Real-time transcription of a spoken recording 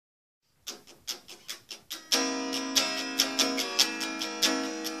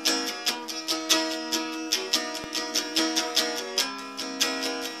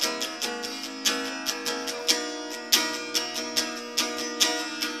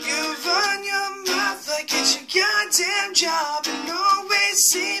Get your goddamn job and always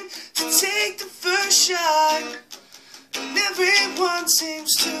seem to take the first shot. And everyone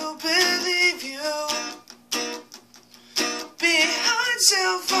seems to believe you. Behind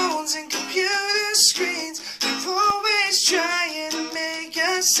cell phones and computer screens, you're always trying to make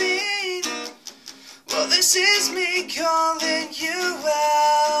a scene. Well, this is me calling you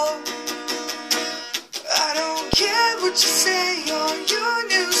out. I don't care what you say on your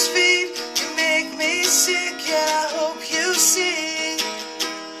newsfeed. You make me sick, and I hope you see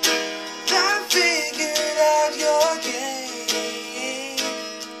that I figured out your game.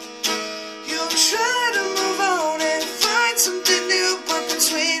 You'll try to move on and find something new, but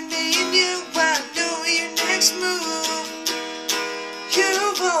between me and you, I know your next move.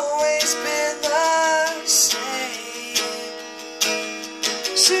 You've always been the same.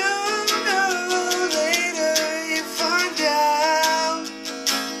 Sooner or later you find out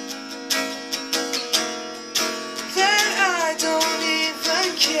that I don't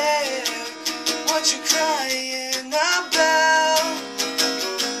even care what you're crying about.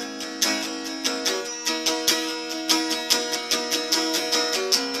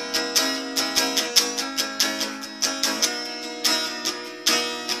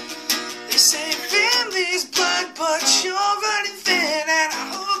 They say family's blood, but you're running thin, and I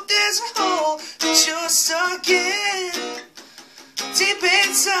hope there's a hole that you're stuck in, deep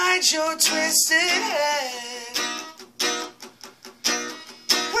inside your twisted head.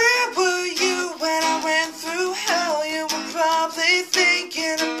 Where were you when I went through hell? You were probably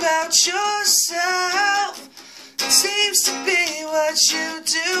thinking about yourself. It seems to be what you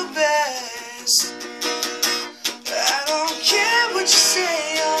do best. I don't care what you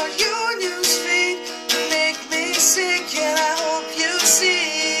say on your newsfeed. You make me sick, and I hope you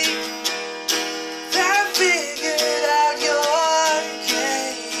see that I figured out your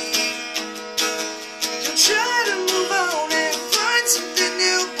game. You try to move on and find something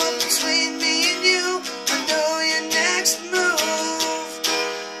new, but between me and you, I know your next move.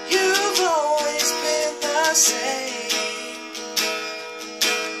 You've always been the same.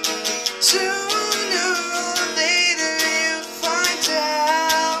 Sooner or later you find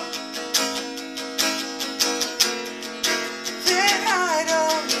out that I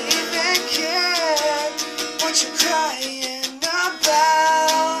don't even care what you're crying about.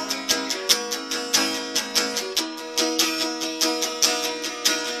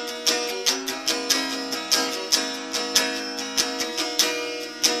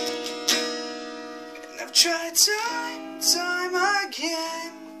 And I've tried time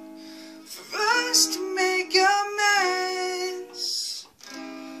again for us to make amends.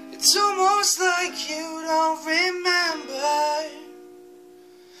 It's almost like you don't remember.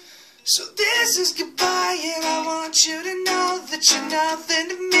 So this is goodbye, and I want you to know that you're nothing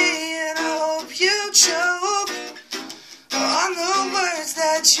to me, and I hope you choke on the words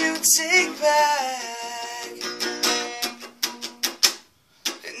that you take back.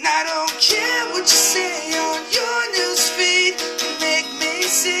 And I don't care what you say on your newsfeed. You make me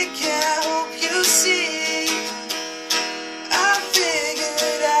sick, and I hope you see